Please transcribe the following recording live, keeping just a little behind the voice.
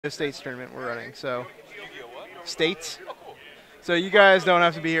States tournament we're running, so States. So you guys don't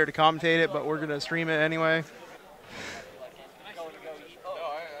have to be here to commentate it, but we're gonna stream it anyway.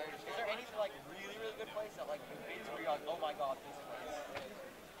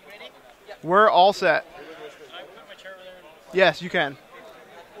 We're all set. Yes, you can.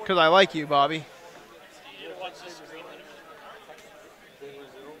 Because I like you, Bobby.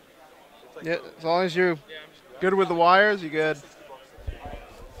 Yeah, as long as you're good with the wires, you're good.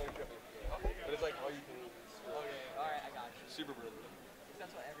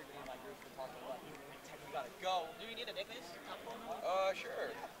 Sure.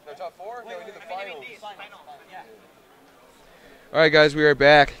 No, top four? No, we do the finals. All right, guys, we are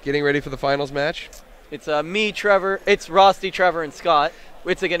back, getting ready for the finals match. It's me, Trevor. It's Rusty, Trevor, and Scott.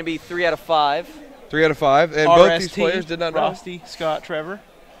 It's going to be 3 out of 5. 3 out of 5, and RST, both these players did not know. Rusty, Scott, Trevor.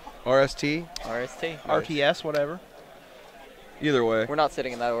 RST. RST. RTS, whatever. Either way. We're not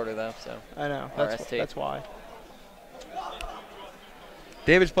sitting in that order, though, so. I know. RST. That's why.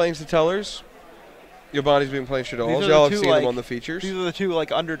 David's playing Satellers. Yobani's been playing Shadolls. the Y'all have two, seen like, them on the features. These are the two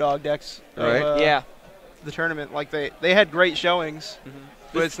underdog decks. Right. Of, Yeah. The tournament, they had great showings,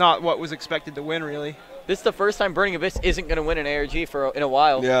 but it's not what was expected to win, really. This is the first time Burning Abyss isn't going to win an ARG in a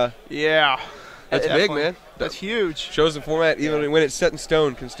while. Yeah. Yeah. That's big, man. That's huge. Shows the format, even when it's set in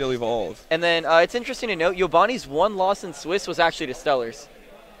stone, can still evolve. And then it's interesting to note, Yobani's one loss in Swiss was actually to Stellars.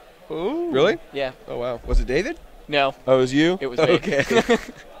 Ooh. Really? Yeah. Oh, wow. Was it David? No. Oh, it was you? It was me. Okay.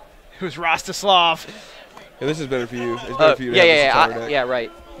 It was Rostislav. Yeah, this is better for you. It's better for you to have this Satellar deck. Yeah,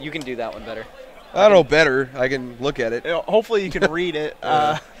 right. You can do that one better. I don't know better. I can look at it. Hopefully you can read it.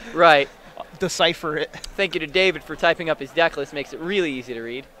 Right. Decipher it. Thank you to David for typing up his deck list. Makes it really easy to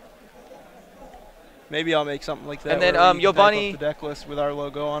read. Maybe I'll make something like that. And then where we type up Yobani, the deck list with our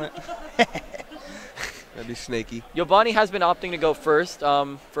logo on it. That'd be snaky. Yobani has been opting to go first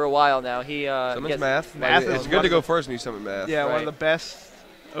for a while now. He Summons math. Math It's is good to go first when you summon math. Yeah, one Right. of the best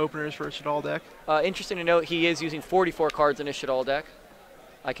openers for a Shadol deck. Interesting to note, he is using 44 cards in his Shadol deck.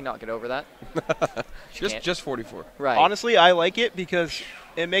 I cannot get over that. just 44. Right. Honestly, I like it because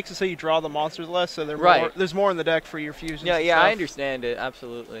it makes it so you draw the monsters less, so there's more in the deck for your fusions. Yeah, and yeah, stuff. I understand it,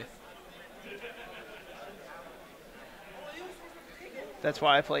 absolutely. That's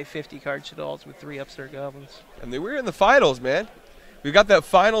why I play 50-card Shadols with 3 Upstart Goblins. And we're in the finals, man. We've got that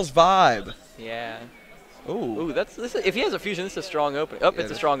finals vibe. Yeah. Ooh. Ooh, if he has a fusion, this is a strong opening. Oh, Yeah,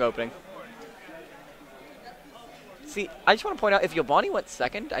 it's a strong opening. See, I just want to point out, if Yobani went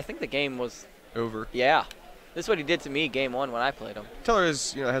second, I think the game was... Over. Yeah. This is what he did to me game 1 when I played him. Teller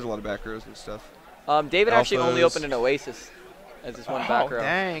has a lot of back rows and stuff. David actually only Alphas. opened an Oasis as his one back row.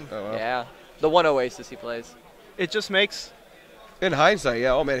 Dang. Oh, wow. Yeah. The one Oasis he plays. It just makes... In hindsight,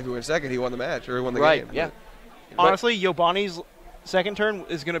 yeah. Oh, man, if he went second, he won the match. Or he won the Right, game. yeah. Honestly, Yobani's second turn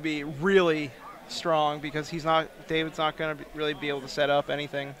is going to be really strong because David's not going to really be able to set up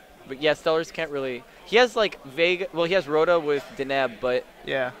anything. But yeah, Stellars can't really... He has like Vega... Well, he has Rhoda with Deneb, but...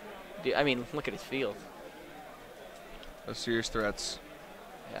 Yeah. I mean, look at his field. Those serious threats.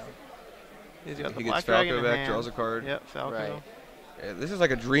 Yeah. He's got the He Black gets Dragon Falco in back, hand. draws a card. Yep, Falco. Right. Yeah, this is like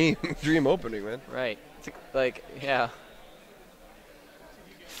a dream opening, man. Right. It's like, yeah.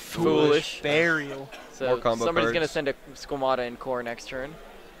 Foolish. Burial. So More combo somebody's going to cards. send a Squamata in core next turn.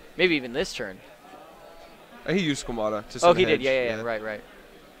 Maybe even this turn. He used Squamata to Oh, send he hedge. did. Yeah. Right.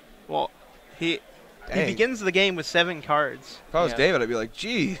 Well, he Dang. begins the game with 7 cards. If I was Yeah. David, I'd be like,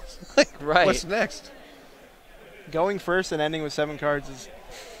 geez. Like, Right. what's next? Going first and ending with 7 cards is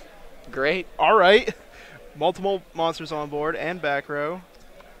Great. all right. Multiple monsters on board and back row.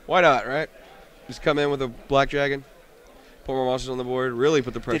 Why not, right? Just come in with a Black Dragon, put more monsters on the board, really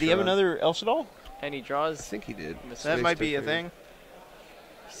put the pressure Did he have on. another El Shadol? And he I draws. think he did. That That Space might be a Tech thing.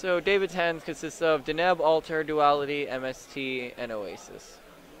 So David's hand consists of Deneb, Altar, Duality, MST, and Oasis.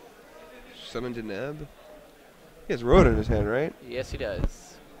 Summon Deneb. He has Rhoda in his hand, right? Yes, he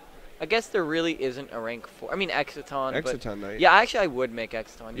does. I guess there really isn't a rank 4. I mean, Exciton. But Exciton Knight. yeah, actually, I would make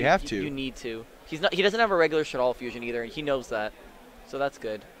Exciton. You have to. You need to. He doesn't have a regular Shadol fusion either, and he knows that. So that's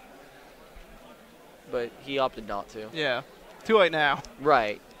good. But he opted not to. Yeah. Too late now.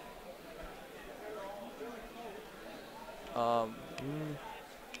 Right.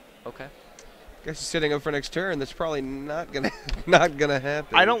 Okay. Guess he's setting up for next turn. That's probably not gonna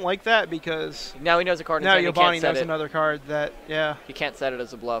happen. I don't like that because Now he knows a card in now his hand, he can't Yobani set knows it. another card that, yeah. He can't set it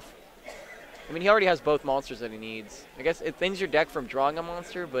as a bluff. I mean, he already has both monsters that he needs. I guess it thins your deck from drawing a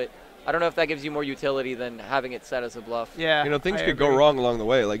monster, but I don't know if that gives you more utility than having it set as a bluff. Yeah. Things I could go agree. wrong along the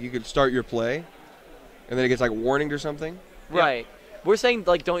way. Like you could start your play, and then it gets like warninged or something. Right. We're saying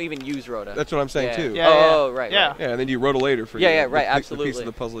like don't even use Rhoda. That's what I'm saying Yeah. too. Yeah. Oh, right. Yeah. Right. Yeah, and then you Rhoda later for Yeah, you yeah, know, right, the piece absolutely. of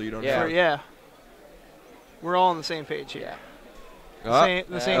the puzzle you don't Yeah. have. Yeah. We're all on the same page here. Yeah. Ah,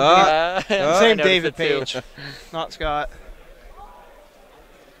 The same Ah. same I noticed David it too. page, not Scott.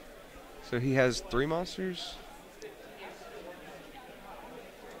 so he has 3 monsters.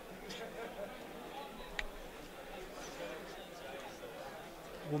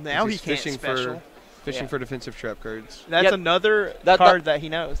 Well, now he He's can't fishing special. Fishing Yeah. for defensive trap cards. That's Yep. another That- card that he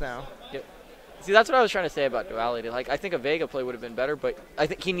knows now. See, that's what I was trying to say about duality. Like, I think a Vega play would have been better, but I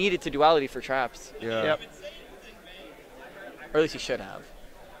think he needed to duality for traps, Yeah. Yep. or at least he should have.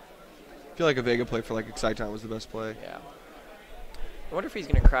 I feel like a Vega play for like Excite Time was the best play. Yeah. I wonder if he's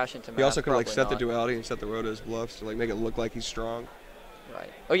gonna crash into. He also Math. could like Probably set the not. duality and set the Rhoda as bluffs to like make it look like he's strong. Right.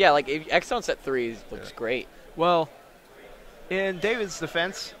 Oh yeah, like if X on set 3 looks Yeah. great. Well, in David's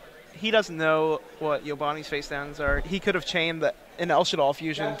defense, he doesn't know what Yobani's face downs are. He could have chained an El Shaddai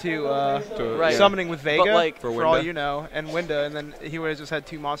fusion to Right. summoning with Vega, But, like, For for all Winda. you know, and Winda, and then he would have just had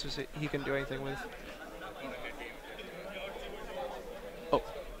 2 monsters that he couldn't do anything with.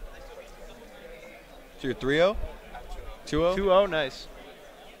 So you're 3-0? 2-0? 2-0, nice.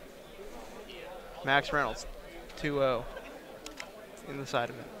 Max Reynolds, 2-0 in the side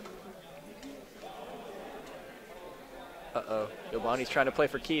of it. Uh-oh. Yobani's trying to play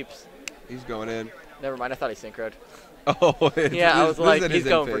for keeps. He's going in. Never mind, I thought he synchroed. Oh, Yeah, I was like, he's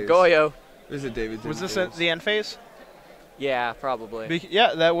going for Goyo. This is David's Was this end at phase. the end phase? Yeah, probably.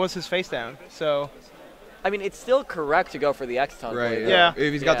 Yeah, that was his face down. So, I mean, it's still correct to go for the X-Ton Right. play. Yeah.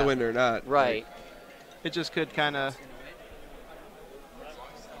 If he's got the Yeah. winner or not. Right. it just could kind of...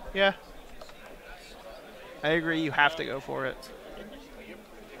 Yeah. I agree, you have to go for it.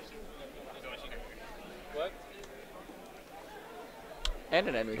 And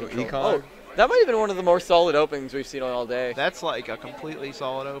an enemy Oh, control. Econ. Oh, that might have been one of the more solid openings we've seen all day. That's like a completely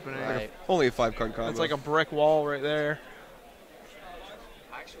solid opening. Right. Only a 5-card combo. That's like a brick wall right there.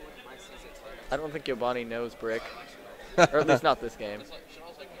 I don't think Yobani knows Brick. Or at least not this game.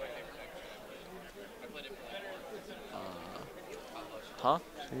 Huh?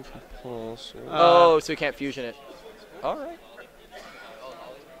 Pulse. Oh, so he can't fusion it. All right.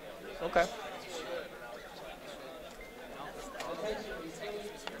 Okay.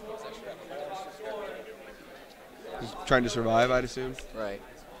 He's trying to survive, I'd assume. Right.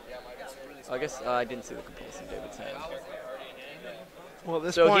 I guess I didn't see the compulsive David's hand. Well, at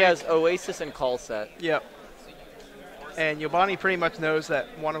this So point, he has Oasis and Call Set. Yep. And Yobani pretty much knows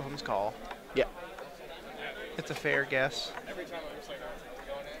that one of them's call. Yeah. It's a fair guess.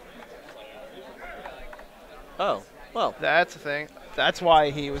 Oh, well. That's the thing. That's why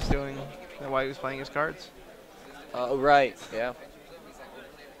he was doing, why he was playing his cards. Right. Yeah.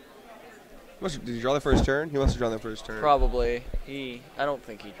 Did he draw the first turn? He must have drawn the first turn. Probably. I don't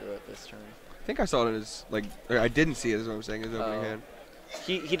think he drew it this turn. I think I saw it in his, like, or I didn't see it, is what I'm saying, his opening Oh. hand.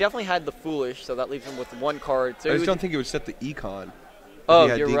 He definitely had the Foolish, so that leaves him with 1 card. So I he just would- don't think he would set the econ. if Oh, he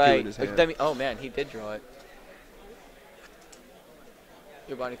had you're DQ right. in his hand. Oh man, he did draw it.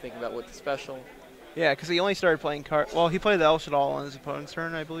 Yobani thinking about what the special. Yeah, because he only started playing cards. Well, he played the El Shaddai on his opponent's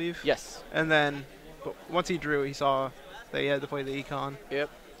turn, I believe. Yes. And then, but once he drew, he saw that he had to play the econ. Yep.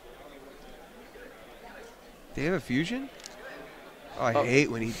 They have a fusion? Oh, I Oh.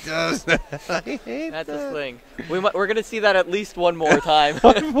 hate when he does that. I hate That's that. his thing. We're gonna see that at least one more time.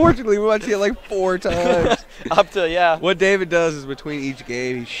 Unfortunately, we might see it like 4 times. Up to yeah. What David does is between each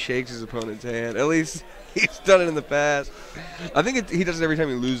game, he shakes his opponent's hand. At least he's done it in the past. I think he does it every time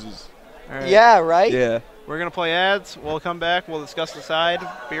he loses. All right. Yeah. Right. Yeah. We're going to play ads. We'll come back. We'll discuss the side.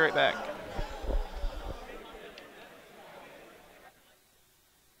 Be right back.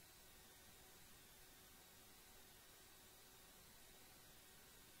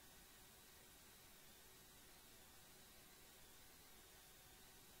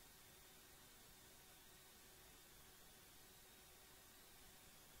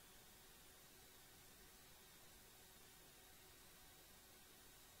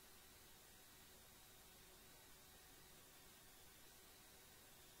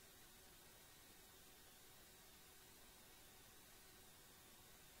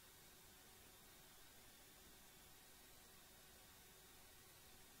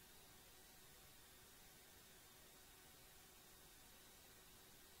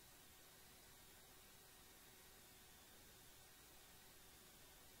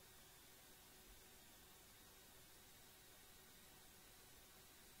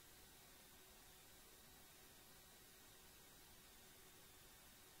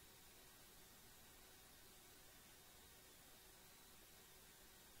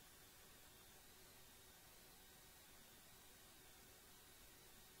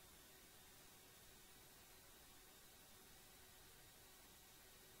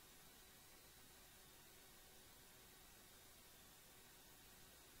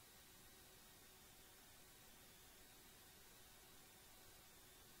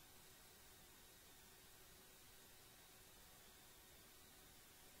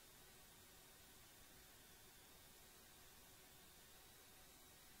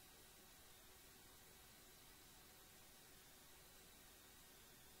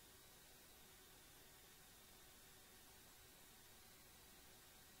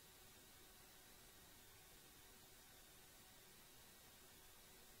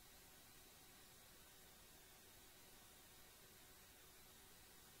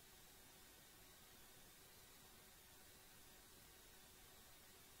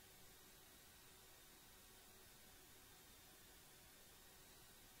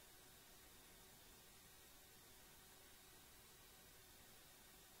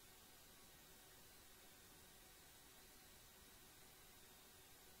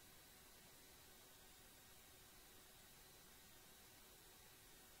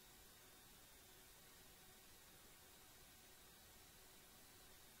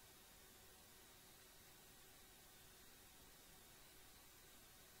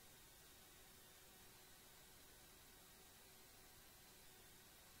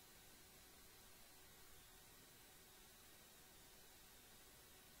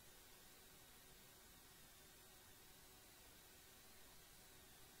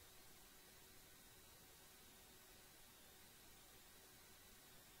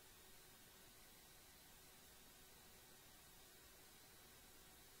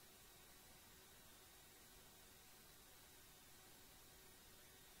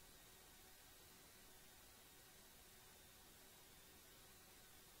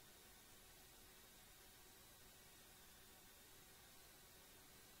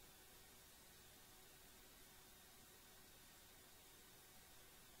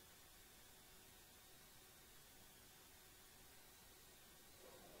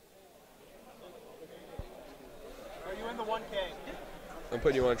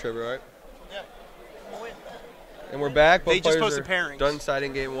 putting you on, Trevor, all right? Yeah. And we're back. Both They just players posted are pairings. done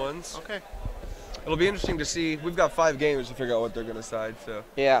siding game ones. Okay. It'll be interesting to see. We've got 5 games to figure out what they're going to side, so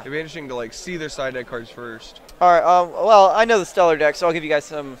Yeah. it'll be interesting to like see their side deck cards first. All right. Well, I know the Stellar deck, so I'll give you guys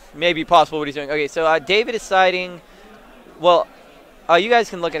some maybe possible what he's doing. Okay, so David is siding. Well, you guys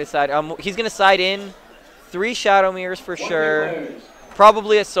can look at his side. He's going to side in 3 Shadow Mirrors for sure.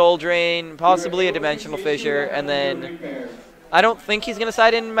 Probably a Soul Drain, possibly a Dimensional Fissure, and then I don't think he's going to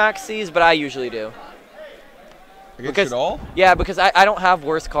side in Maxis, but I usually do. Against it all? Yeah, because I don't have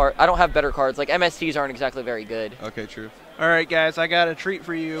worse card. I don't have better cards. Like MSTs aren't exactly very good. Okay, true. All right, guys, I got a treat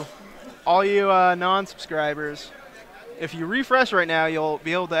for you. All you non-subscribers, if you refresh right now, you'll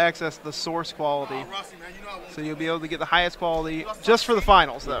be able to access the source quality. So you'll be able to get the highest quality just for the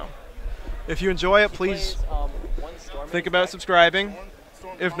finals, though. If you enjoy it, please think about subscribing.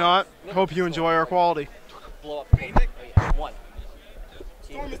 If not, hope you enjoy our quality. Blow up. Oh, yeah. 1.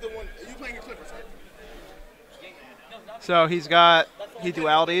 Storm is the one. Are you playing your Clippers, right? So he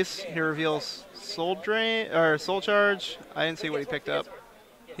dualities. He reveals Soul Drain or Soul Charge. I didn't see what he picked up.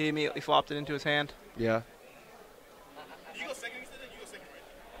 He immediately flopped it into his hand. Yeah. You go second, you said that? You go second,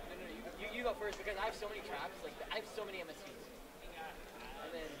 right? No, you go first because I have so many traps. Like I have so many MSTs.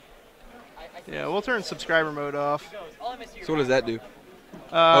 And then Yeah, we'll turn subscriber mode off. So what does that do?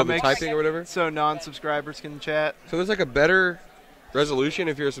 The Makes typing or whatever? so non-subscribers can chat. So there's like a better resolution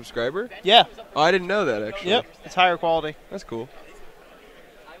if you're a subscriber? Yeah. Oh, I didn't know that, actually. Yep. It's higher quality. That's cool.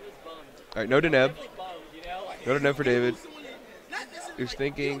 All right, no Deneb. No Deneb for David. He's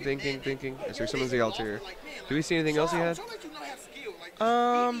thinking. I see someone's the Altair. Do we see anything else he had?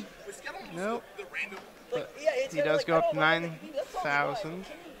 No. But he does go up 9,000.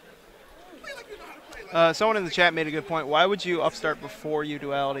 Someone in the chat made a good point. Why would you upstart before you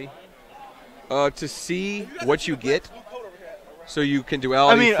duality? To see what you get, so you can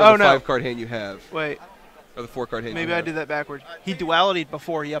duality for the 5-card hand you have. Wait. Or the 4-card hand Maybe you I have. did that backwards. He dualitied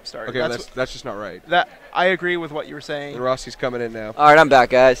before he upstarted. Okay, that's just not right. That I agree with what you were saying. And Rossi's coming in now. All right, I'm back,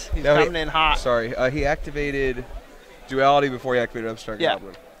 guys. He's No, coming in hot. Sorry, he activated duality before he activated Upstart Yeah.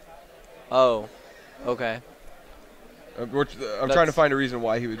 Goblin. Oh, okay. I'm trying to find a reason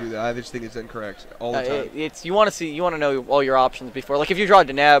why he would do that. I just think it's incorrect all the time. It's you want to know all your options before. Like if you draw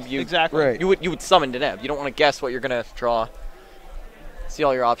Deneb, Exactly. Right. you would summon Deneb. You don't want to guess what you're gonna draw. See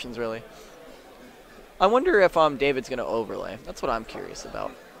all your options really. I wonder if David's gonna overlay. That's what I'm curious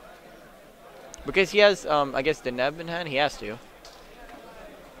about. Because he has I guess Deneb in hand. He has to.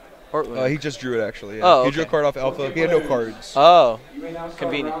 Or He just drew it actually. Yeah. Oh, He drew a okay. card off Alpha. He had no cards. Oh,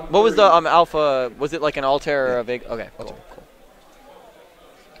 convenient. What was the Alpha? Was it like an Altair or a big? Okay, cool.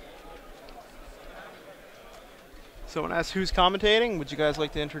 Someone asked who's commentating. Would you guys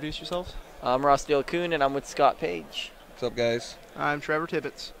like to introduce yourselves? I'm Ross Dale-Kuhn, and I'm with Scott Page. What's up, guys? I'm Trevor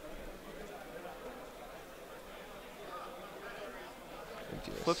Tibbetts.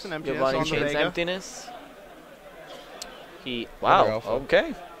 Flips and emptiness Yobani on the Chain's Vega. Emptiness. Another Wow. Alpha.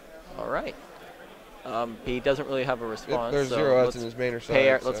 Okay. All right. He doesn't really have a Yep, response. there's so 0 outs let's in his main or pay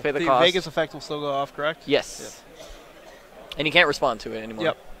side. let's so. pay the The cost. Vegas effect will still go off, correct? Yes. And he can't respond to it anymore.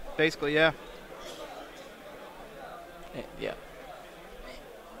 Yep. Basically, yeah. Yeah.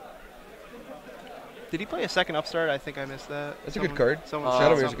 Did he play a second upstart? I think I missed that. That's a good card. Someone Shadow said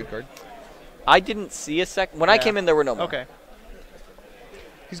Mirror's a something. good card. I didn't see a second. When I Yeah. came in, there were no more. Okay.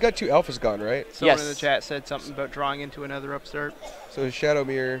 He's got 2 Alphas gone, right? Someone in Yes. the chat said something about drawing into another upstart. So his Shadow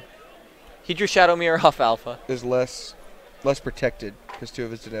Mirror He drew Shadow Mirror off Alpha. is less protected because 2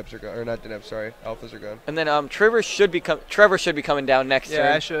 of his Denebs are gone. Or not Denebs, sorry. Alphas are gone. And then Trevor should be coming down next Yeah,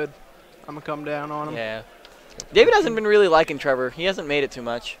 I turn. should. I'm going to come down on him. Yeah. David hasn't been really liking Trevor. He hasn't made it too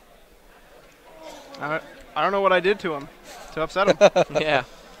much. I don't know what I did to him to upset him. Yeah.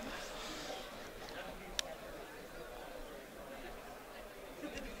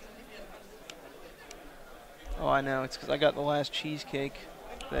 Oh, I know. It's because I got the last cheesecake.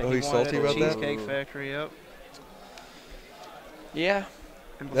 That Oh, he he's wanted salty at about the that? Cheesecake Ooh. Factory, yep. Yeah.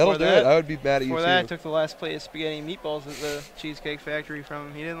 And That'll before do that, it. I would be mad at you, before that, I too. took the last plate of spaghetti and meatballs at the Cheesecake Factory from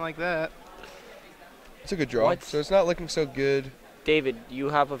him. He didn't like that. It's a good draw. What? So it's not looking so good. David, you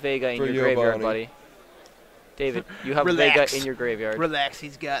have a Vega in For your graveyard, Yobani. buddy. David, you have a Relax. Vega in your graveyard. Relax,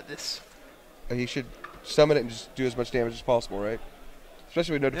 he's got this. He should summon it and just do as much damage as possible, right?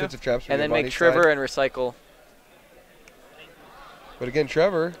 Especially with no Yeah. defensive traps from And then make Yobani's Trevor side. and recycle. But again,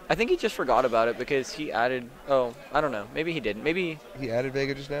 Trevor, I think he just forgot about it because he added. Oh, I don't know. Maybe he didn't. Maybe. he added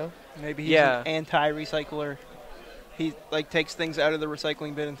Vega just now. Maybe he's Yeah. an anti-recycler. He takes things out of the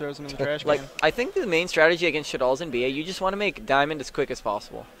recycling bin and throws them in the trash Like, can. I think the main strategy against Shaddolls and BA, you just want to make Diamond as quick as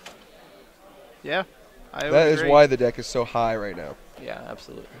possible. Yeah, I would That is agree. why the deck is so high right now. Yeah,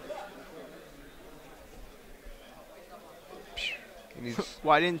 absolutely.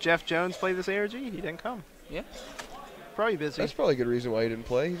 Why didn't Jeff Jones play this ARG? He didn't come. Yeah. Probably busy. That's probably a good reason why he didn't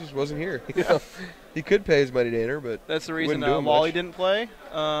play. He just wasn't here. You know? He could pay his money to enter, but that's the reason wouldn't do Wally much. didn't play.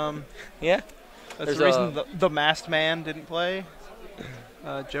 Yeah. That's the reason the masked man didn't play.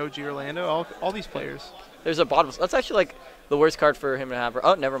 Joe Girolando, all these players. There's a bottom. That's actually like the worst card for him to have.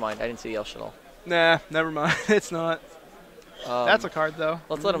 Oh, never mind. I didn't see El Shadal. Nah, never mind. It's not. That's a card, though.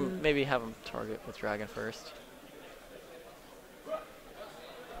 Let's let him maybe have him target with Dragon first.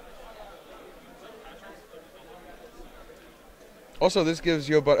 Also, this gives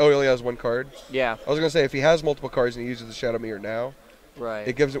Yobani. Oh, he only has one card. Yeah. I was gonna say if he has multiple cards and he uses the Shadow Mirror now, Right.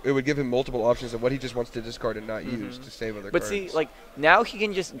 it would give him multiple options of what he just wants to discard and not use to save other But cards. see, like now he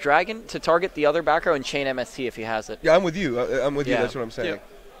can just Dragon to target the other back row and chain MST if he has it. Yeah, I'm with you. I'm with you. Yeah. That's what I'm saying. Yeah.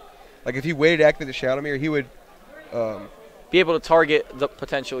 Like if he waited to activate the Shadow Mirror, he would. Be able to target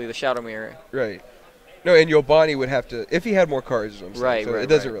potentially the Shadow Mirror. Right. No, and Yobani would have to if he had more cards. Is what I'm saying. Right, So right, it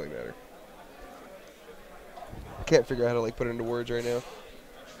doesn't right. really matter. I can't figure out how to like put it into words right now.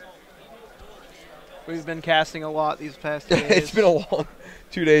 We've been casting a lot these past 2 days. It's been a long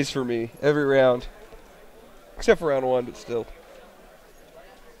 2 days for me. Every round, except for round 1, but still.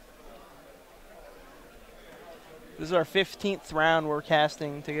 This is our 15th round we're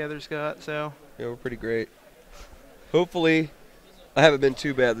casting together, Scott. So Yeah, we're pretty great. Hopefully, I haven't been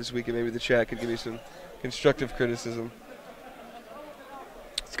too bad this week, and maybe the chat could give me some constructive criticism.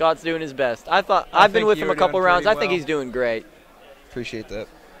 Scott's doing his best. I've been think with you him were a couple doing rounds. I pretty think well. he's doing great. Appreciate that.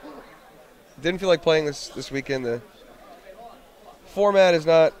 Didn't feel like playing this weekend. The format is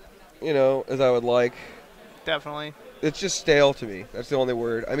not, as I would like. definitely. It's just stale to me. That's the only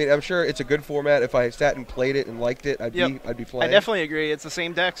word. I mean, I'm sure it's a good format. If I sat and played it and liked it, I'd be I playing. definitely agree. It's the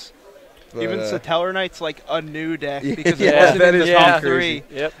same decks. But, Even Satellar Knight's like a new deck because yeah, it wasn't that in is the top crazy.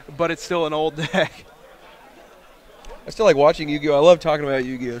 3, Yep. but it's still an old deck. I still like watching Yu-Gi-Oh. I love talking about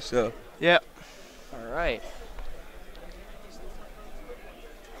Yu-Gi-Oh. So Yep. All right.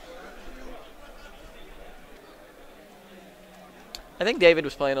 I think David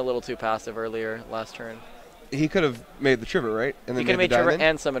was playing a little too passive earlier last turn. he could have made the trigger, right? And He then could have made Trevor diamond?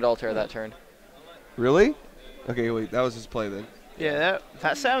 and summoned Altair that turn. Really? Okay, wait. That was his play then. Yeah,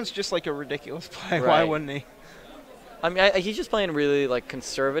 that sounds just like a ridiculous play. Why Right. wouldn't he? I mean, he's just playing really like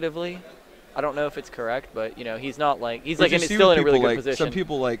conservatively. I don't know if it's correct, but he's not like he's But like you see still with in a really people, good like, position. Some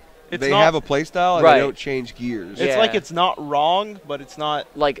people It's they not- have a play style and Right. they don't change gears. Yeah. It's like it's not wrong, but it's not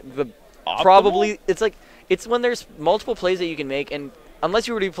like the optimal? probably it's when there's multiple plays that you can make, and unless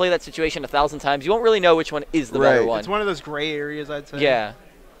you were to play that situation 1,000 times, you won't really know which one is the better Right. one. It's one of those gray areas, I'd say. Yeah,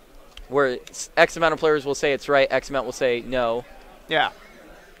 where X amount of players will say it's right, X amount will say no. Yeah.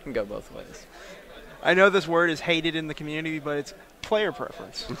 It can go both ways. I know this word is hated in the community, but it's player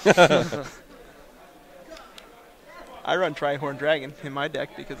preference. I run Trihorn Dragon in my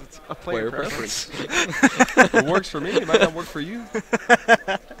deck because it's a player preference. It works for me. It might not work for you.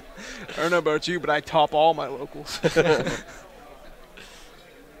 I don't know about you, but I top all my locals. Attention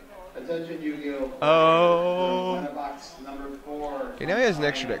Yu-Gi-Oh! Oh. Mana box number 4. Okay, now he has an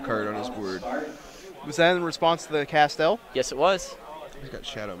extra deck card on his board. Start. Was that in response to the Castell? Yes, it was. He's got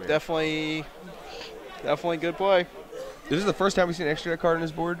Shadow Man. Definitely good play. This is the first time we've seen an extra deck card on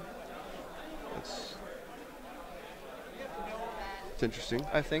his board. It's interesting.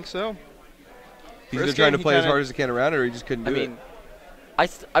 I think so. He's First either trying game to he play as kinda- hard as he can around it, or he just couldn't do I mean,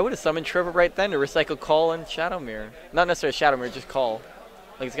 I would have summoned Trevor right then to recycle Call and Shadow Mirror. Not necessarily Shadow Mirror, just Call.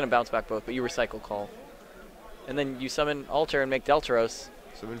 Like it's gonna bounce back both, but you recycle Call, and then you summon Altair and make Deltaros.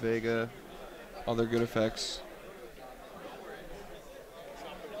 it. Summon Vega, all their good effects.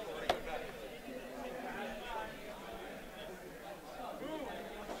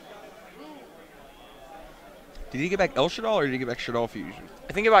 Did he get back El Shadal or did he get back Shadal Fusion?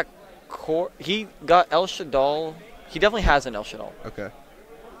 I think about Core. He got El Shadal. He definitely has an El Shadal. Okay.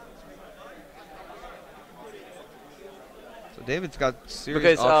 So David's got serious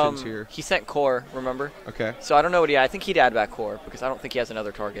Because options here. he sent Core, remember? Okay. So I don't know what I think he'd add back Core because I don't think he has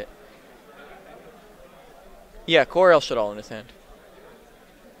another target. Yeah, Core El Shadal in his hand.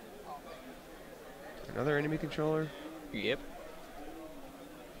 Another enemy controller. Yep.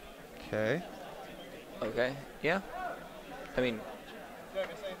 Okay. Okay. Yeah. I mean,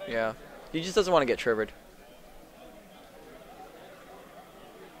 yeah. He just doesn't want to get triggered.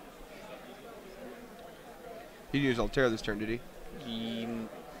 He didn't use Altair this turn, did he?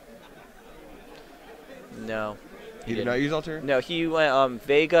 No. He did not use Altair? No, he went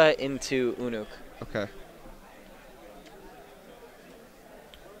Vega into Unuk. Okay.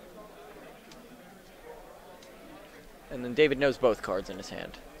 And then David knows both cards in his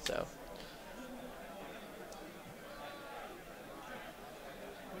hand, so.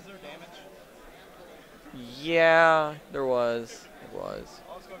 Was there damage? Yeah, there was. It was.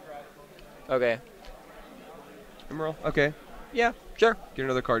 Let's go grab it. Okay. Emerald. Okay. Yeah, sure. Get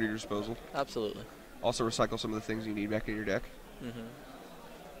another card at your disposal. Absolutely. Also recycle some of the things you need back in your deck. Mm-hmm.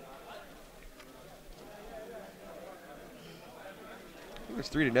 I think there's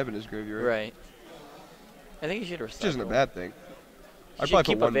 3 to Neb in his graveyard. Right. I think you should recycle. Which isn't a bad thing. You I'd should probably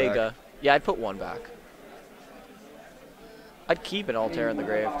keep put a one Vega. back. Yeah, I'd put one back. I'd keep an Altair in the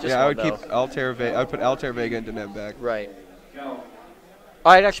grave. Just Yeah, I one, would keep though. Altair Vega. I would put Altair Vega into Neb back. Right. Go.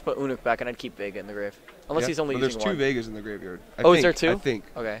 I'd actually put Unuk back, and I'd keep Vega in the grave. Unless Yeah, he's only but using there's 2 one. Vegas in the graveyard. I Oh, think, is there 2? I think.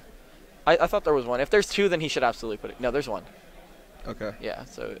 Okay. I thought there was one. If there's 2, then he should absolutely put it. No, there's one. Okay. Yeah,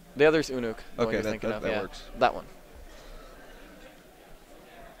 so the other's Unuk. The one Okay, he was that thinking of. Yeah, works. that one.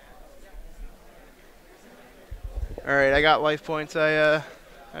 All right, I got life points. I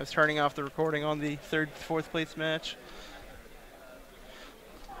was turning off the recording on the 3rd, 4th place match.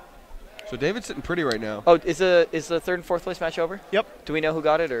 So David's sitting pretty right now. Oh, is the 3rd and 4th place match over? Yep. Do we know who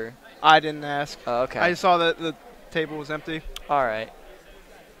got it, or? I didn't ask. Oh, okay. I saw that the table was empty. All right.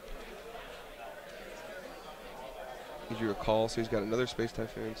 He drew a call, so he's got another Space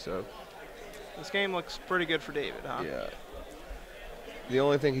Typhoon, so. This game looks pretty good for David, huh? Yeah. The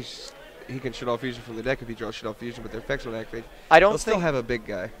only thing he can shut off fusion from the deck if he draws shut off fusion, but their effects won't activate. I don't He'll still think have a big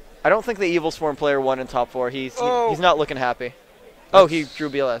guy. I don't think the Evil Swarm player won in top 4. He's Oh. he's not looking happy. Oh, he drew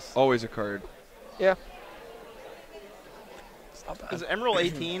BLS. Always a card. Yeah. It's not Is bad. Emerald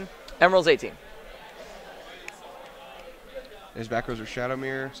 18? Emerald's 18. His back rows are Shadow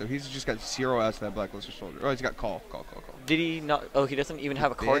Mirror, so he's just got 0 outs to that Blackluster Soldier. Oh, he's got call. Did he not? Oh, he doesn't even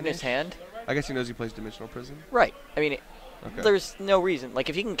have a card in his Banish? hand. I guess he knows he plays Dimensional Prison. Right. I mean, Okay. there's no reason. Like,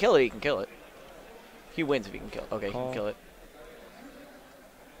 if he can kill it, he can kill it. He wins if he can kill it. Okay, he Call. can kill it.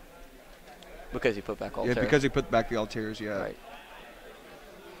 Because he put back Altair. Yeah, because he put back the Altairs, yeah. Right.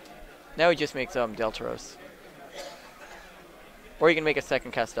 Now he just makes Deltaros. Or he can make a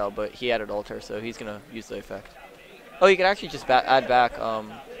second Castel, but he added Altair, so he's going to use the effect. Oh, you can actually just add back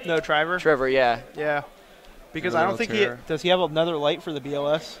No, Triver? Trevor, yeah. Yeah. Because Another I don't think he... Altair. Does he have another light for the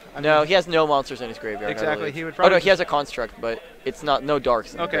BLS? I No, mean, he has no monsters in his graveyard. I Exactly, believe. he would Oh, probably no, he has a construct, but it's not no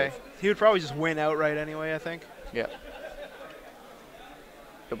darks in the Okay. grave. He would probably just win outright anyway, I think. Yeah.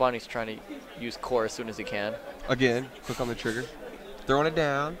 Yobani's trying to use core as soon as he can. Again, click on the trigger. Throwing it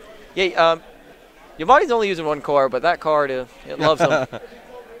down. Yeah, Yobani's only using 1 core, but that card, it loves him.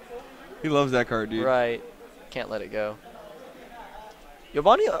 He loves that card, dude. Right. Can't let it go.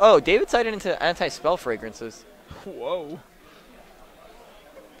 Yobani, oh, David sided into anti-spell fragrances. Whoa.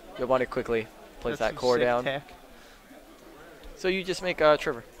 Yobani quickly plays That's that some core sick down. tech. So you just make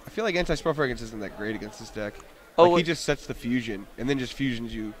Trevor. I feel like Anti-Spell Fragrance isn't that great against this deck. Oh, Like, he wait. just sets the fusion, and then just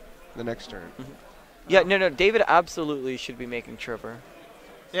fusions you the next turn. Yeah, no, David absolutely should be making Trevor.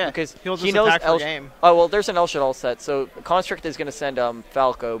 Yeah, Because he'll just he knows attack for game. Oh, well, there's an El Shaddai set, so Construct is going to send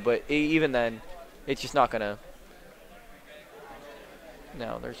Falco, but even then, it's just not going to...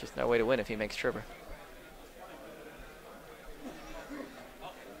 No, there's just no way to win if he makes Trevor.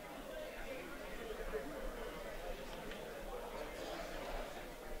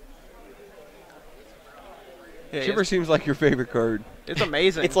 Yeah, Shiver seems like your favorite card. it's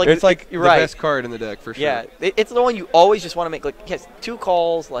amazing. It's like It's like you're the right. best card in the deck, for sure. Yeah, it's the one you always just want to make. Like, he has 2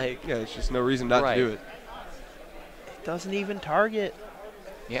 calls, like... Yeah, it's just no reason not Right. to do it. It doesn't even target.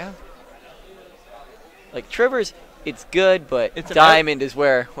 Yeah. Like, Trevor's, it's good, but It's an Diamond is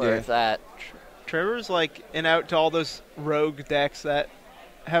where Yeah. it's at. Trevor's like an out to all those rogue decks that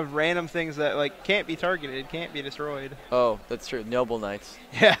have random things that like can't be targeted, can't be destroyed. Oh, that's true. Noble Knights.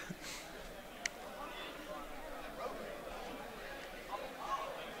 Yeah.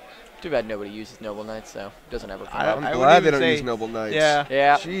 Too bad nobody uses Noble Knights, so it doesn't ever come I up. I'm would glad they even don't say- use Noble Knights. Yeah.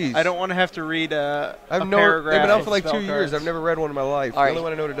 Yeah. Jeez. I don't want to have to read a They've paragraph. been out of for like spell 2 years. cards. I've never read one in my life. All The right. only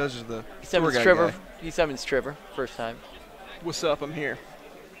one I know what it does is the He tour summons guide Trevor. guy. He summons Trevor first time. What's up? I'm here.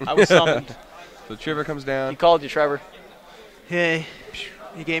 I was summoned. So Trevor comes He down. called you, Trevor. Hey,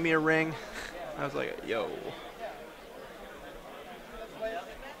 he gave me a ring. I was like, yo.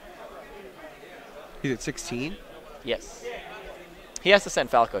 He's at 16. Yes. He has to send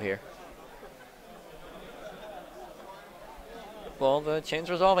Falco here. Well, the chain's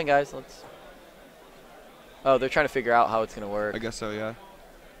resolving, guys. Let's. Oh, they're trying to figure out how it's going to work. I guess so, yeah.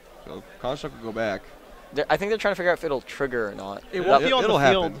 So Construct will go back. I think they're trying to figure out if it'll trigger or not. It won't be on it'll the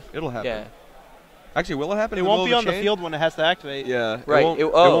happen. field. It'll happen. Yeah. Actually, will it happen? It in the won't be middle on of the chain? field when it has to activate. Yeah. Right. It won't, It-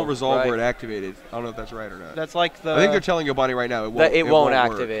 it oh, won't resolve right. where it activated. I don't know if that's right or not. That's like the. I think they're telling Yobani right now it won't. That it won't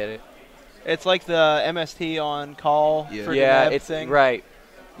work. activate it. It's like the MST on call Yeah. for Yeah, the it's thing. right.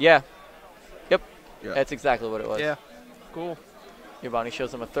 Yeah. Yep. Yeah. That's exactly what it was. Yeah. Cool. Yobani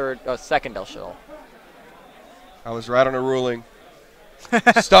shows him a second Del Shell. I was right on a ruling.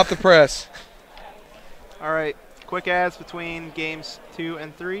 Stop the press. All right. Quick ads between games 2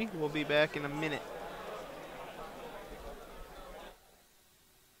 and 3. We'll be back in a minute.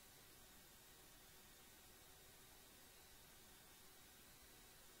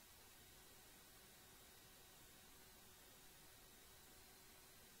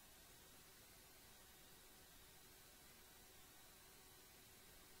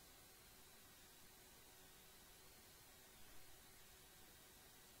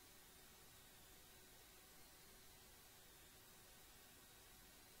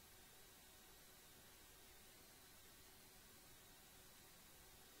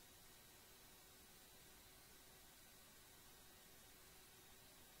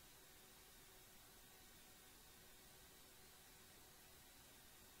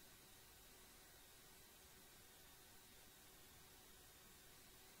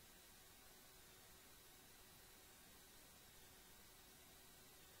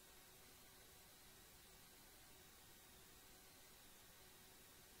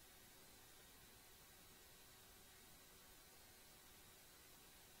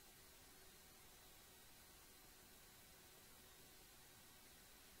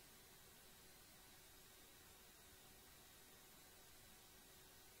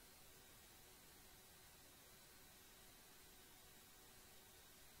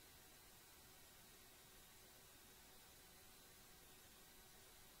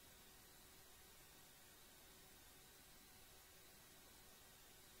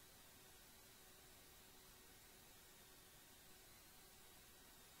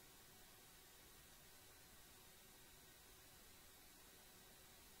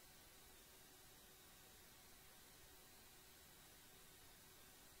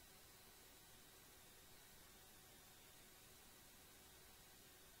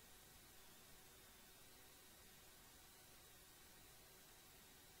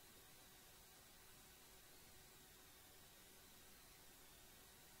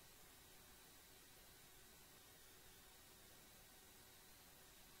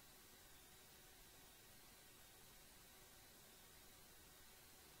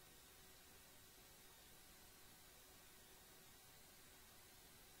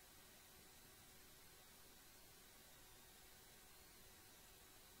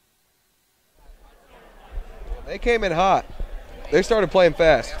 They came in hot. They started playing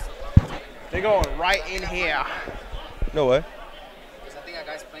fast. They're going right in here. No way. Because I think that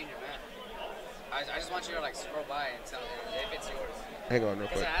guy's playing your man. I just want you to like scroll by and tell him if it's yours. Hang on real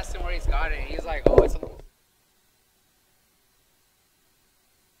Because quick. I asked him where he's got it, and he's like, oh, it's.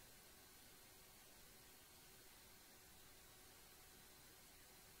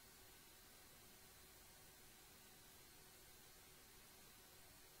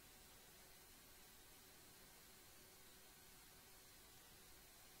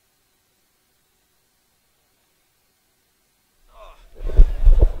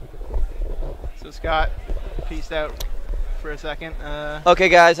 So Scott, peaced out for a second. Okay,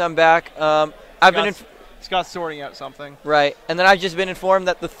 guys, I'm back. I've been Scott's sorting out something. right, and then I've just been informed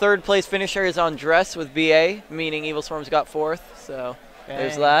that the third place finisher is on dress with BA, meaning Evil Swarm's got fourth. So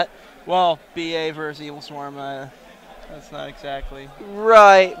there's Dang. that. Well, BA versus Evil Swarm, that's not exactly.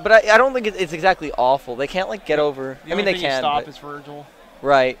 Right, but I don't think it's exactly awful. They can't like get over. The I mean, only they thing you can. stop But, is Virgil.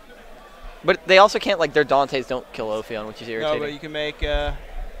 right, but they also can't like their Dantes don't kill Ophion, which is No, irritating. but you can make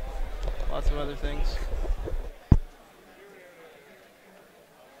lots of other things.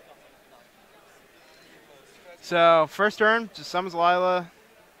 So first turn, just summons Lila.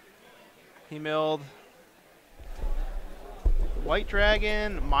 He milled White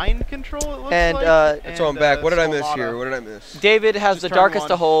Dragon, Mind Control. It looks And, like. So I'm back. What did I miss Skolmata. here? What did I miss? David has Just the turn darkest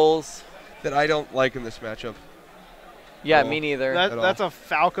one. of holes. That I don't like in this matchup. Yeah, Cool. me neither. at all. That's a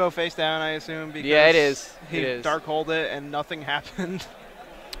Falco face down, I assume. Because Yeah, it is. He It is. dark hold it and nothing happened,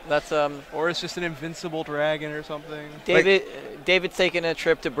 That's or it's just an invincible dragon or something. David's taking a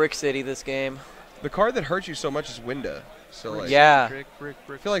trip to Brick City this game. The card that hurts you so much is Winda. So like, Yeah. Brick,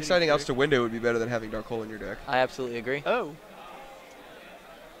 I feel like signing outs to Winda would be better than having Dark Hole in your deck. I absolutely agree. Oh,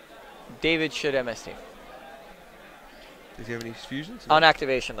 David should MST. Does he have any fusions? On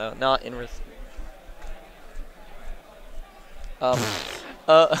activation, though, not in risk.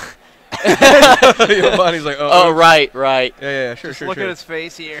 Yobani's like, Oh, right. Yeah, sure, just sure, look sure. at his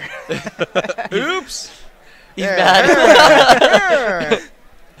face here. Oops. He's mad.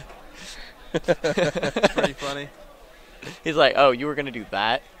 It's pretty funny. He's like, oh, you were going to do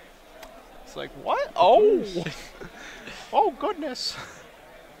that? It's like, what? Oh! Oh, goodness.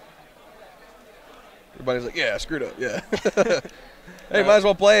 Everybody's like, yeah, screwed up, yeah. Hey, might as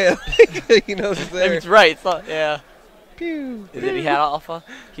well play it. He knows it's there. It's right. It's not. Yeah. Pew. Did he hit alpha?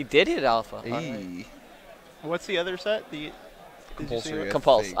 He did hit alpha. All right. Eee. What's the other set? Did you see Compulsory. it? I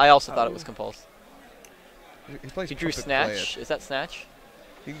Compulse. think. I also thought it was compulse. He plays He drew puppet snatch. plant. Is that snatch?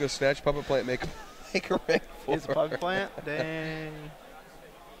 He can go snatch, puppet plant, make a rank 4. Is Puppet Plant? Dang.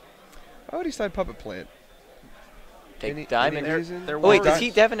 Why would he side puppet plant? Take Any diamond. reason? They're Oh wait, warriors. does he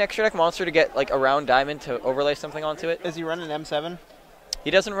have an extra deck monster to get like around diamond to overlay something onto it? Is he running M7? He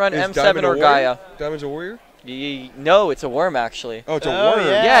doesn't run Is M7 Diamond a or warrior? Gaia. Diamond's a warrior? No, it's a worm actually. Oh, it's a Oh, worm.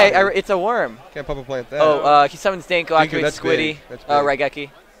 yeah. Yeah, it's a worm. Can't puppet plant that. Oh, he summons Danko, Danko, activates that's Squiddy, big. That's big.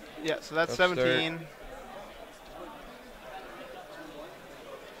 Raigeki. Yeah, so that's Upstart. 17.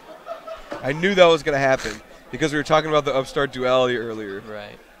 I knew that was going to happen because we were talking about the upstart duality earlier.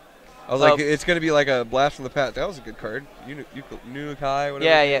 Right. I was like, it's going to be like a blast from the past. That was a good card. Unukai, whatever.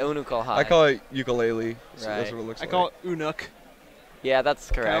 Yeah, Unukal High. I call it ukulele. So Right. that's what it looks I like. call it Unuk. Yeah, that's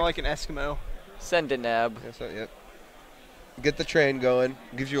Kind correct. of like an Eskimo. Send a nab. Yeah, so, yep. Get the train going.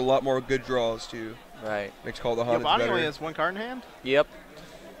 Gives you a lot more good draws, too. Right. Makes call the Hondas Yobani better. only has one card in hand. Yep.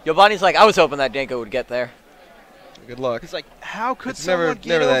 Yobani's like, I was hoping that Danko would get there. Good luck. He's like, how could It's never- someone get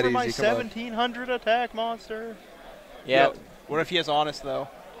never that over my easy, come on. 1700 attack monster? Yeah. Yo, what if he has honest though?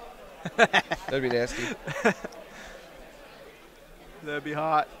 That'd be nasty. That'd be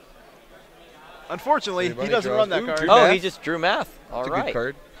hot. Unfortunately, Anybody he doesn't draws- run that Ooh, card. Drew Oh, Math. he just drew math. All It's a right. good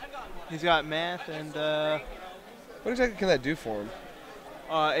card. He's got math and What exactly can that do for him?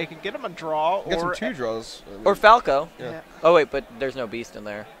 it can get him a draw He got some or 2 draws. Or Falco. Yeah. Oh, wait, but there's no beast in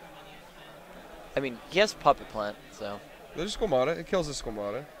there. I mean, he has Puppet Plant, so. There's Squamata. It kills the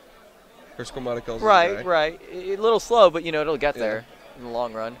Squamata. Or Squamata kills the Right, guy. right. A little slow, but, it'll get Yeah. there in the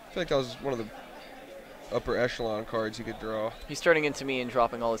long run. I feel like that was one of the upper echelon cards he could draw. He's turning into me and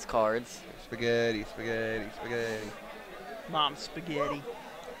dropping all his cards. Spaghetti, spaghetti, spaghetti. mom spaghetti.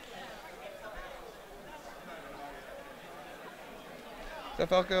 Is that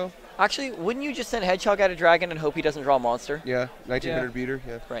Falco? Actually, wouldn't you just send Hedgehog at a dragon and hope he doesn't draw a monster? Yeah, 1900 beater.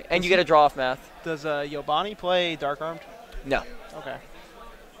 Yeah. Right. And you get a draw off math. Does Yobani play Dark Armed? No. Okay.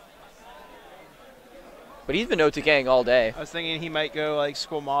 But he's been OTKing all day. I was thinking he might go like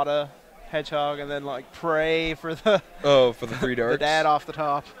Squamata, Hedgehog, and then like pray for the Oh, for the 3 darks. the dad off the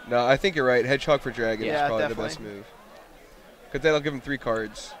top. No, I think you're right. Hedgehog for dragon Yeah, is probably definitely. the best move. Because that'll give him 3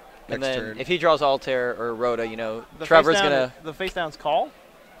 cards And next then turn. if he draws Altair or Rhoda, The Trevor's face down, going to. the face down's call.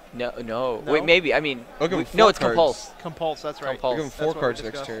 No. No? Wait, maybe. I mean, I'll give him no, 4 it's cards. Compulse. Compulse. That's right. Compulse. Give him That's 4 what we cards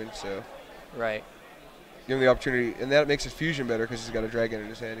next discussed. turn, so Right. give him the opportunity, and that makes his fusion better because he's got a dragon in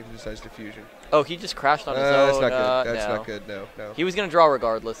his hand if he decides to fusion. Oh, he just crashed on his own. That's not good. That's no. not good. No, no. He was going to draw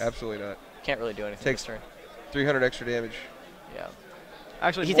regardless. Absolutely not. Can't really do anything Takes this turn. 300 extra damage. Yeah.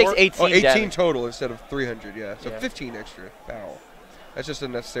 Actually, He more- takes 18 Oh, 18 damage. total instead of 300, yeah. So Yeah. 15 extra. Wow. That's just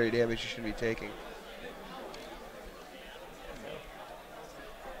unnecessary damage you shouldn't be taking.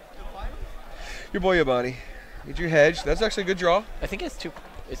 Your boy Yobani. Did you hedge? That's actually a good draw. I think it's 2.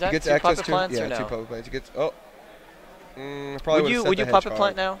 Is He that gets 2 access Puppet to Plants yeah, or no? 2 puppet plants. He gets probably Would would've you set would the you Puppet hedgehog.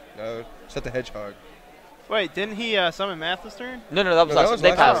 Plant now? No, set the hedgehog. Wait, didn't he summon Math this turn? No, that was No, last. They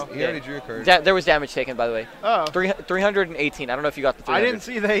last passed. turn. He Yeah. already drew a card. There was damage taken, by the way. Oh, 318. I don't know if you got the 300. I didn't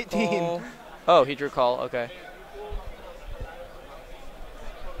see the 18. Oh. Oh, he drew call. Okay.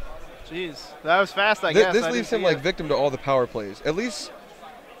 Jeez, that was fast. I Th- guess this I leaves didn't him see like it. victim to all the power plays. At least,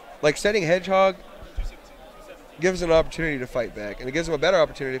 like setting hedgehog gives him an opportunity to fight back, and it gives him a better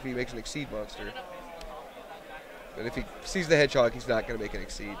opportunity if he makes an exceed monster. But if he sees the hedgehog, he's not going to make an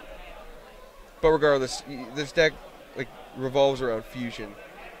exceed. But regardless, this deck like revolves around fusion.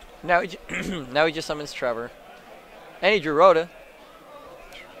 Now now he just summons Trevor, and he drew Rhoda.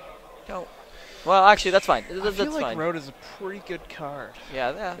 No. Well, actually, that's fine. I That's feel like fine. Road is a pretty good card.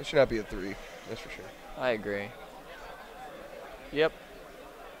 Yeah, It should not be a 3. That's for sure. I agree. Yep.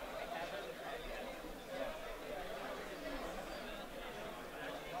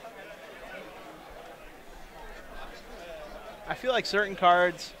 I feel like certain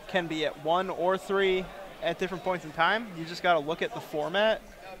cards can be at 1 or 3 at different points in time. You just got to look at the format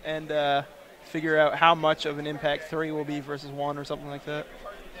and figure out how much of an impact 3 will be versus 1 or something like that.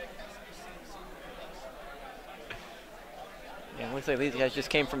 Yeah, looks like these guys just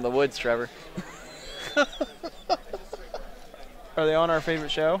came from the woods, Trevor. Are they on our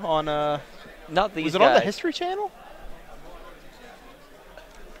favorite show? On Not these was it guys. on the History Channel?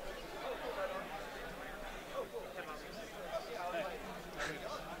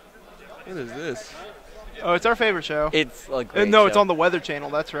 What is this? Oh, it's our favorite show. It's a great No, show. it's on the Weather Channel.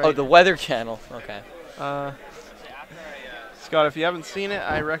 That's right. Oh, the Weather Channel. Okay. Scott, if you haven't seen it,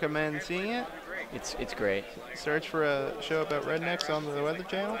 I recommend seeing it. It's great. Search for a show about rednecks on the Weather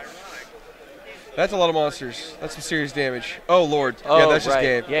Channel. That's a lot of monsters. That's some serious damage. Oh, Lord. Oh, yeah, that's just right.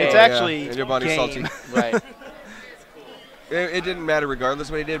 game. Yeah, It's yeah, actually And Yobani's game. salty. Right. It didn't matter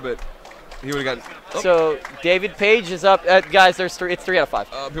regardless what he did, but he would have gotten. Oh, So David Page is up. Guys, there's three. It's 3 out of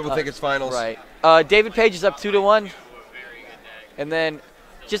 5. people think it's finals. Right. David Page is up 2-1. And then,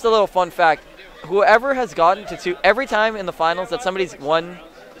 just a little fun fact: whoever has gotten to 2, every time in the finals that somebody's won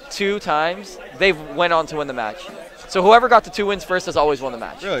 2 times, they've went on to win the match. So whoever got to 2 wins first has always won the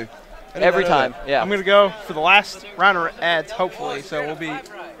match. Really? I did Every not know time. that. Yeah. I'm going to go for the last round of ads, hopefully, so we'll be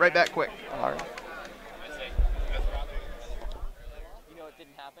right back quick. All right. You know what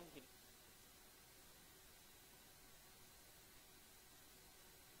didn't happen?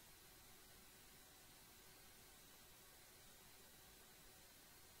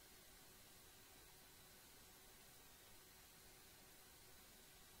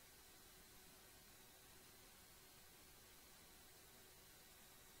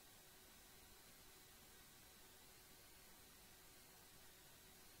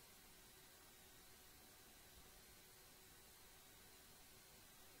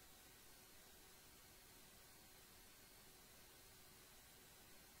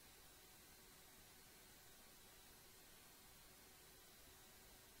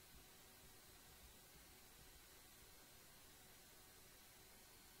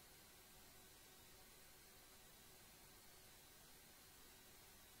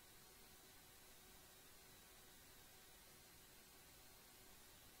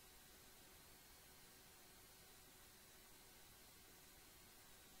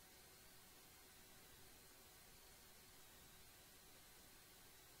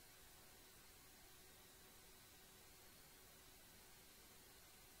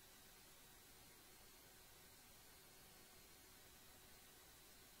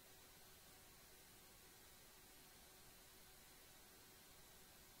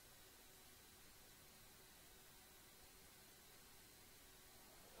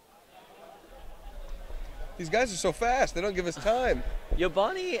 These guys are so fast. They don't give us time.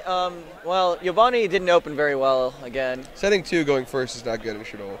 Yobani, well, Yobani didn't open very well again. Setting 2 going first is not good in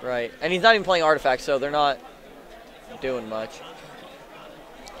Shadol. Right. And he's not even playing Artifact, so they're not doing much.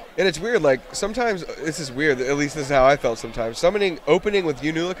 And it's weird, like, sometimes, this is weird, at least this is how I felt sometimes. Opening with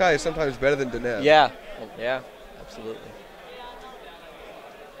Unulikai is sometimes better than Deneb. Yeah. Yeah, absolutely.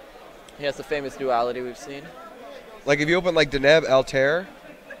 He has the famous duality we've seen. Like, if you open, like, Deneb Altair,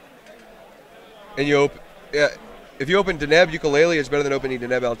 and you open, if you open Deneb Ukulele, it's better than opening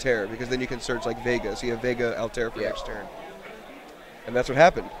Deneb Altair, because then you can search, like, Vega. So you have Vega Altair for next turn. And that's what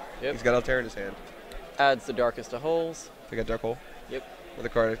happened. Yep. He's got Altair in his hand. Adds the Darkest of Holes. They got Dark Hole. Yep. With a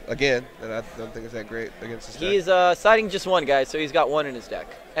card, again, and I don't think it's that great against this deck. He's siding just 1, guys, so he's got 1 in his deck.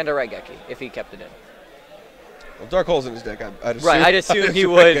 And a Raigeki, if he kept it in. Well, Dark Hole's in his deck. I'd assume, Right, I'd assume he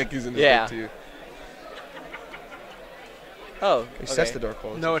would. Raigeki's in his Yeah. deck too. Oh, He okay. sets the Dark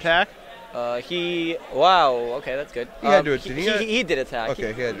Hole. No attack? Wow, okay, that's good. He had to did he? He did attack.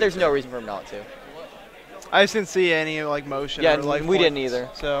 Okay, he had to There's no attack. reason for him not to. I just didn't see any like motion. Yeah, or life we didn't points, either.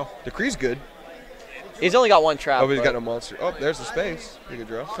 So Decree's good. He's only got 1 trap. Oh, but he's but- got no monster. Oh, there's the space. You could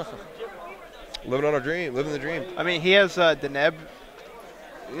draw. Living on a dream. Living the dream. I mean, he has Deneb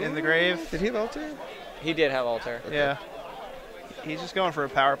in the grave. Did he have Altair? He did have Altair. Okay. Yeah. He's just going for a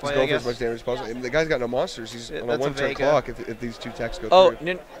power He's play, I going for guess. as much damage as possible. And the guy's got no monsters. He's Yeah, on a that's a 1-turn Vega. clock if these 2 attacks go Oh,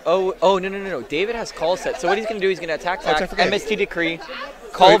 through. no. David has call set. So what he's going to do, he's going to attack, attack for game. MST Decree,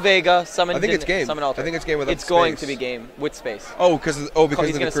 call Wait, Vega, summon I think it's game. summon Altair. I think it's game without It's going space. to be game with space. Oh, because of He's the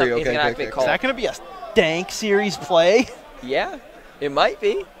gonna decree. he's Okay, gonna okay, activate okay. call. Is that going to be a dank series play? Yeah, it might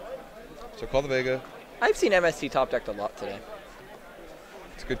be. So call the Vega. I've seen MST top decked a lot today.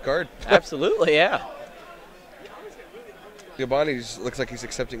 It's a good card. Absolutely, yeah. Yobani looks like he's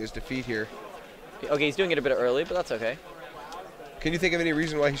accepting his defeat here. Okay, he's doing it a bit early, but that's okay. Can you think of any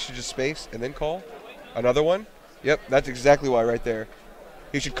reason why he should just space and then call? Another one? Yep, that's exactly why right there.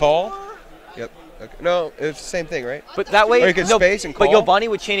 He should call? Yep. Okay. No, it's the same thing, right? But that way, Or he could space and but call? Yobani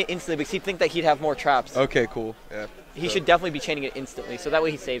would chain it instantly because he'd think that he'd have more traps. Okay, cool. Yeah. He should definitely be chaining it instantly, so that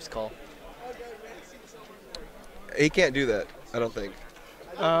way he saves call. He can't do that, I don't think.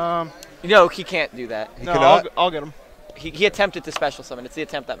 No, he can't do that. He No, cannot? I'll get him. He attempted to special summon. It's the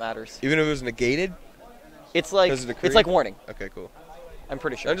attempt that matters. Even if it was negated? It's like Does it decree? it's like warning. Okay, cool. I'm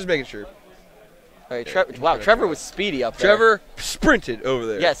pretty sure. I'm just making sure. All right, wow, Trevor was speedy up there. Trevor sprinted over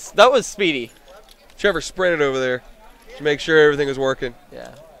there. Yes, that was speedy. Trevor sprinted over there to make sure everything was working.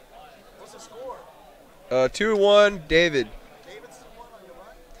 Yeah. 2-1, David.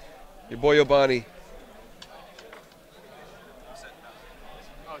 Your boy Yobani.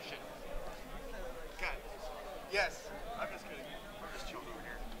 Oh shit. God. Yes. I'm just kidding. I'm just chilling over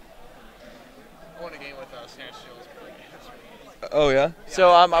here. I won a game with Sand Shields. Oh, yeah? So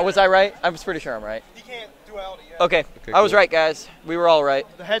was I right? I was pretty sure I'm right. He can't duality yet. Okay, Okay, I was cool. right, guys. We were all right.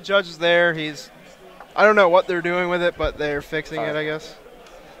 The head judge is there. I don't know what they're doing with it, but they're fixing it, I guess.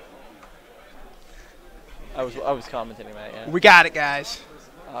 I was commenting that. Yeah. We got it, guys.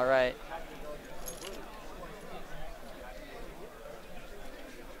 All right.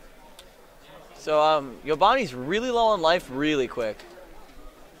 So Yobani's really low on life really quick.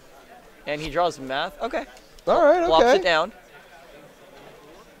 And he draws math. Okay. All right, Flops okay. it down.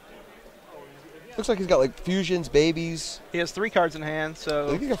 Looks like he's got like fusions, babies. He has 3 cards in hand, I so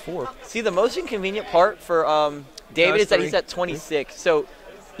think he's got 4. See, the most inconvenient part for David it's is that 3. he's at 26. So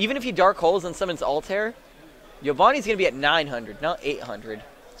even if he dark holes and summons Altair, Yobani's going to be at 900, not 800.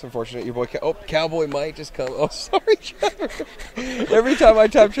 It's unfortunate. Your boy, Cowboy might just come. Oh, sorry, Trevor. Every time I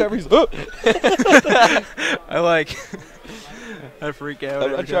tap Trevor, he's, oh. I freak out.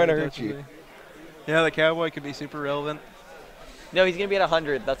 I'm not every trying time to he hurt touches you. me. Yeah, the Cowboy could be super relevant. No, he's going to be at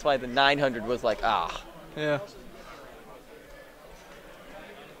 100. That's why the 900 was like, ah. Yeah.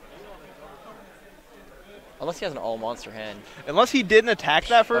 Unless he has an all-monster hand. Unless he didn't attack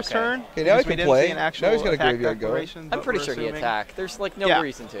that first Okay. turn. Okay, now he because we can didn't play. see an Now actual he's got a attack graveyard going. declaration, I'm but pretty we're sure he assuming. attacked. There's like no Yeah.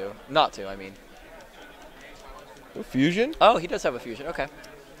 reason to. Not to, I mean. Fusion? Oh, he does have a fusion. Okay.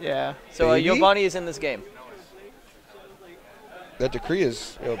 Yeah. So Baby? Yobani is in this game. That decree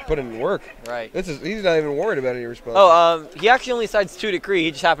is put in work. Right. He's not even worried about any response. Oh, he actually only sides 2 decree. He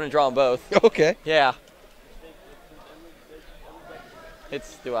just happened to draw them both. Okay. Yeah.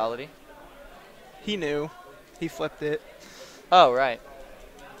 It's duality. He knew. He flipped it. Oh, right.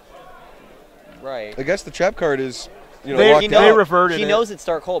 Right. I guess the trap card is, They- locked he out. reverted He it. knows it's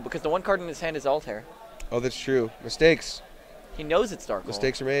Dark Hole because the one card in his hand is Altair. Oh, that's true. Mistakes. He knows it's Dark Hole.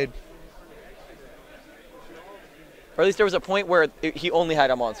 Mistakes are made. Or at least there was a point where he only had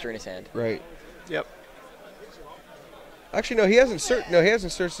a monster in his hand. Right. Yep. Actually, no, he hasn't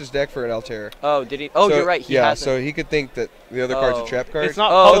searched his deck for an Altair. Oh, did he? Oh, So- you're right. He yeah, hasn't. so he could think that the other card's Oh. a trap card. It's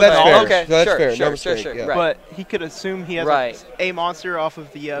not Oh, public that's at fair. all, Okay, So that's sure, fair. sure, No sure, mistake. sure. Yeah. Right. but he could assume he has Right. a monster off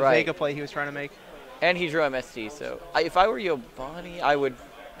of the Right. Vega play he was trying to make. And he drew MST, so if I were Yobani, I would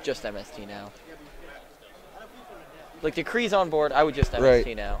just MST now. Like, Decree's on board, I would just MST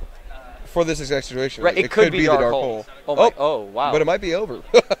Right. now. For this exact situation, Right, it could be the Dark dark Hole. hole. Oh, wow. But it might be over.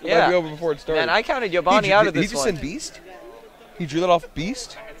 It Yeah. might be over before it started. Man, I counted Yobani out of Did this he just one. send Beast? He drew that off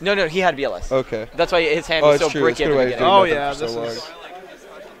Beast? No, he had BLS. Okay. That's why his hand Oh, was it's so true. bricky It's at the good beginning. way Oh, to yeah, for so this long. is...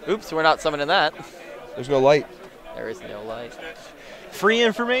 Oops, we're not summoning that. There's no light. There is no light. Free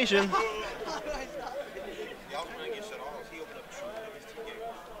information.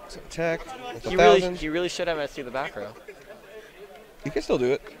 So attack. With He 1,000. really should MST the back row. You can still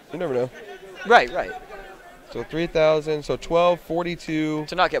do it. You never know. Right. So 3,000. So 12, 42,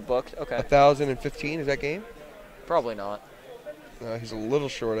 To not get booked. Okay. 1,015. Is that game? Probably not. No, he's a little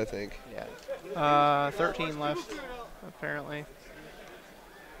short, I think. Yeah. 13 left, apparently.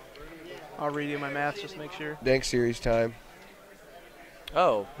 I'll redo my math just to make sure. Dank series time.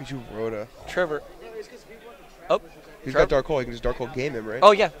 Oh, Who'd you Rhoda? Trevor. Oh. He's Trev? got Dark Hole. You can just Dark Hole game him, right?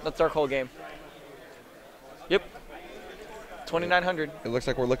 Oh, yeah. That's Dark Hole game. Yep. 2,900. It looks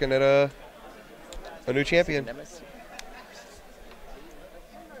like we're looking at a new champion. MST.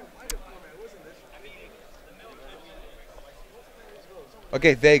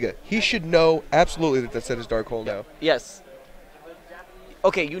 Okay, Vega. He should know absolutely that set is Dark Hole now. Yes.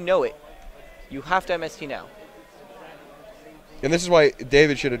 Okay, you know it. You have to MST now. And this is why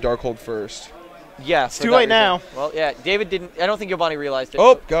David should have Dark Hold first. Yeah. It's too late now. Well, yeah. David didn't. I don't think Yobani realized it.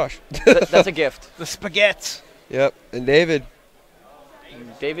 Oh, gosh. That's a gift. The spaghettis. Yep. And David.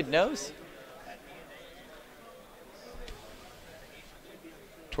 David knows.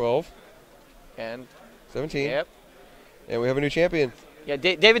 12, And 17. yep. And we have a new champion. Yeah.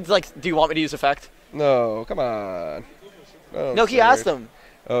 David's like, do you want me to use effect? No, come on. Oh, No, he sorry. asked him.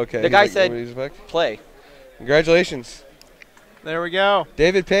 Okay. The he's guy like, said- "Want me to use effect?" Play. Congratulations. There we go.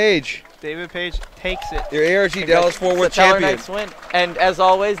 David Page, David Page takes it. your ARG Dallas Fort Worth The Teller champion. Knights win. And as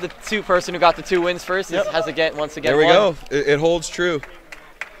always, the person who got the 2 wins first Yep. has again once again There we won. go. It holds true.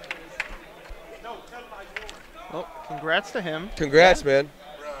 Well, congrats to him. Congrats, man.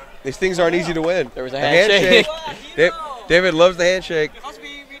 These things aren't easy to win. There was a The handshake. David loves the handshake. We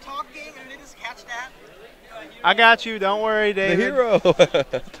talk game and they just catch that. I got you. Don't worry, The David. hero.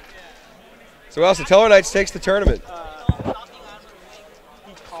 So, the Teller Knights takes the tournament. He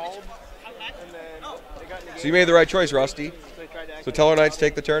called, and then So you made the right choice, Rusty. So tell our Knights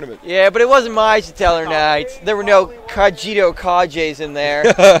take the tournament. Yeah, but it wasn't my Stellar Knights. There were no Kajito Kajes in there.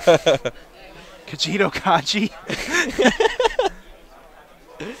 Kajito Kaji.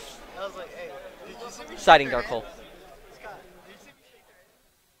 Siding Dark Hole.